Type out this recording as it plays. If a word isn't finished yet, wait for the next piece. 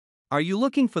Are you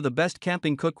looking for the best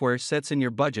camping cookware sets in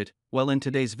your budget? Well, in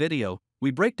today's video,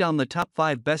 we break down the top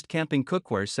 5 best camping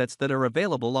cookware sets that are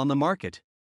available on the market.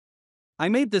 I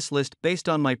made this list based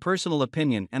on my personal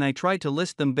opinion, and I tried to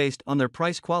list them based on their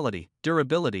price, quality,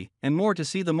 durability, and more to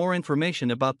see the more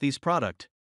information about these products.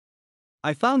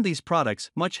 I found these products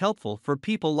much helpful for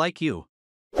people like you.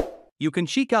 You can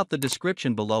check out the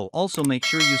description below. Also, make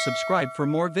sure you subscribe for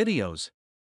more videos.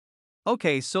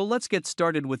 Okay, so let's get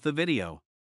started with the video.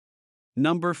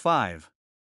 Number 5.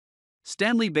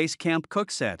 Stanley Base Camp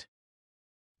Cook Set.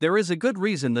 There is a good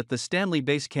reason that the Stanley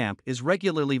Base Camp is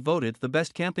regularly voted the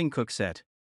best camping cook set.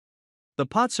 The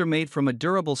pots are made from a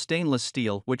durable stainless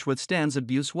steel which withstands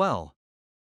abuse well.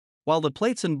 While the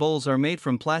plates and bowls are made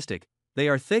from plastic, they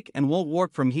are thick and won't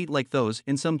warp from heat like those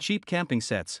in some cheap camping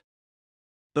sets.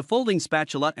 The folding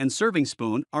spatula and serving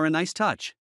spoon are a nice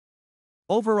touch.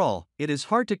 Overall, it is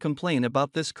hard to complain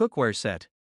about this cookware set.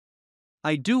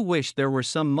 I do wish there were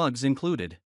some mugs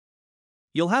included.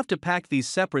 You'll have to pack these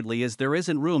separately as there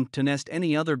isn't room to nest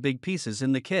any other big pieces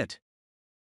in the kit.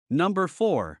 Number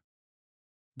 4.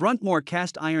 Bruntmor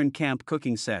Cast Iron Camp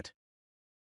Cooking Set.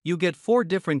 You get 4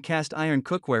 different cast iron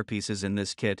cookware pieces in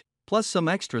this kit, plus some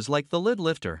extras like the lid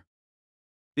lifter.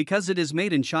 Because it is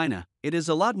made in China, it is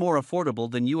a lot more affordable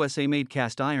than USA-made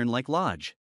cast iron like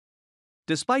Lodge.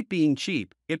 Despite being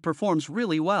cheap, it performs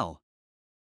really well.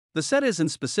 The set isn't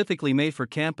specifically made for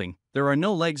camping. There are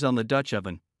no legs on the Dutch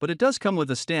oven, but it does come with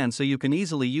a stand so you can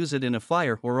easily use it in a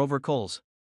fire or over coals.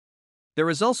 There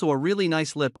is also a really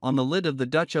nice lip on the lid of the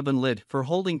Dutch oven lid for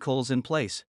holding coals in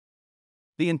place.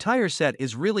 The entire set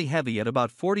is really heavy at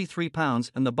about 43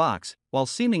 pounds, and the box, while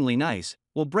seemingly nice,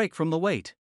 will break from the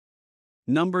weight.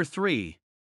 Number 3.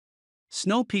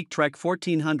 Snow Peak Trek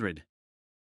 1400.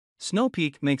 Snow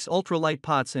Peak makes ultralight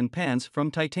pots and pans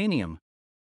from titanium.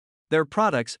 Their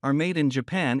products are made in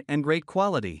Japan and great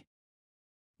quality.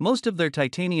 Most of their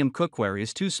titanium cookware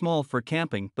is too small for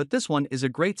camping, but this one is a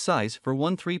great size for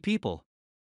 1-3 people.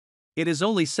 It is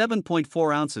only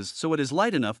 7.4 ounces, so it is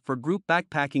light enough for group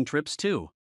backpacking trips too.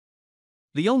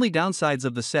 The only downsides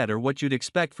of the set are what you'd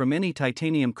expect from any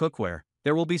titanium cookware.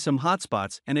 There will be some hot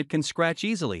spots and it can scratch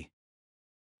easily.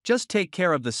 Just take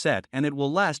care of the set and it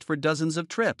will last for dozens of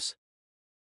trips.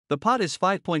 The pot is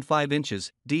 5.5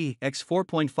 inches D x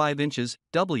 4.5 inches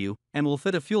W and will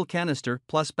fit a fuel canister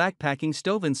plus backpacking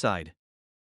stove inside.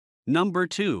 Number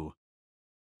 2.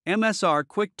 MSR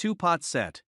Quick 2-Pot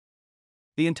Set.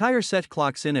 The entire set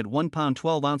clocks in at 1 pound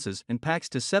 12 ounces and packs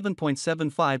to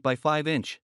 7.75 by 5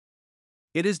 inch.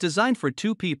 It is designed for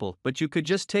 2 people, but you could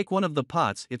just take one of the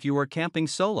pots if you are camping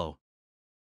solo.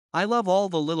 I love all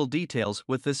the little details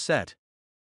with this set.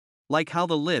 Like how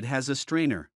the lid has a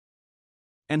strainer.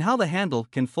 And how the handle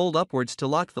can fold upwards to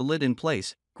lock the lid in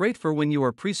place, great for when you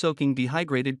are pre-soaking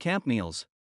dehydrated camp meals.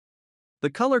 The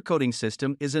color coding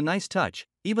system is a nice touch,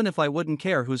 even if I wouldn't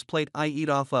care whose plate I eat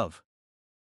off of.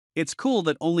 It's cool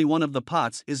that only one of the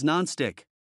pots is non-stick.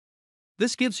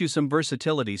 This gives you some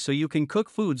versatility so you can cook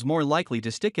foods more likely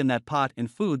to stick in that pot and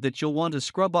food that you'll want to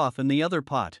scrub off in the other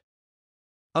pot.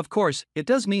 Of course, it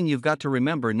does mean you've got to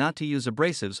remember not to use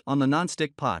abrasives on the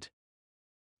non-stick pot.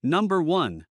 Number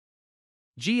 1.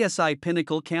 GSI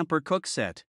Pinnacle Camper Cook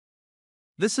Set.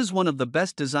 This is one of the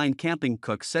best designed camping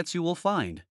cook sets you will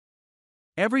find.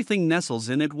 Everything nestles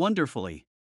in it wonderfully.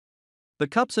 The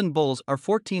cups and bowls are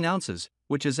 14 ounces,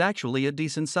 which is actually a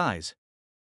decent size.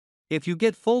 If you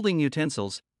get folding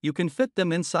utensils, you can fit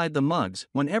them inside the mugs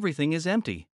when everything is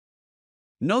empty.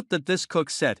 Note that this cook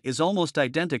set is almost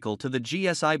identical to the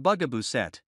GSI Bugaboo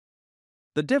set.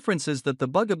 The difference is that the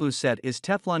Bugaboo set is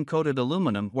Teflon-coated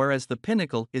aluminum, whereas the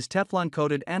Pinnacle is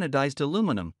Teflon-coated anodized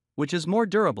aluminum, which is more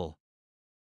durable.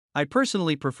 I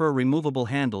personally prefer removable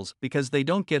handles because they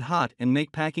don't get hot and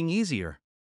make packing easier.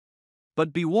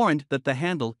 But be warned that the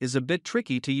handle is a bit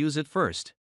tricky to use at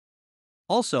first.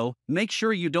 Also, make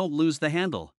sure you don't lose the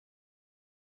handle.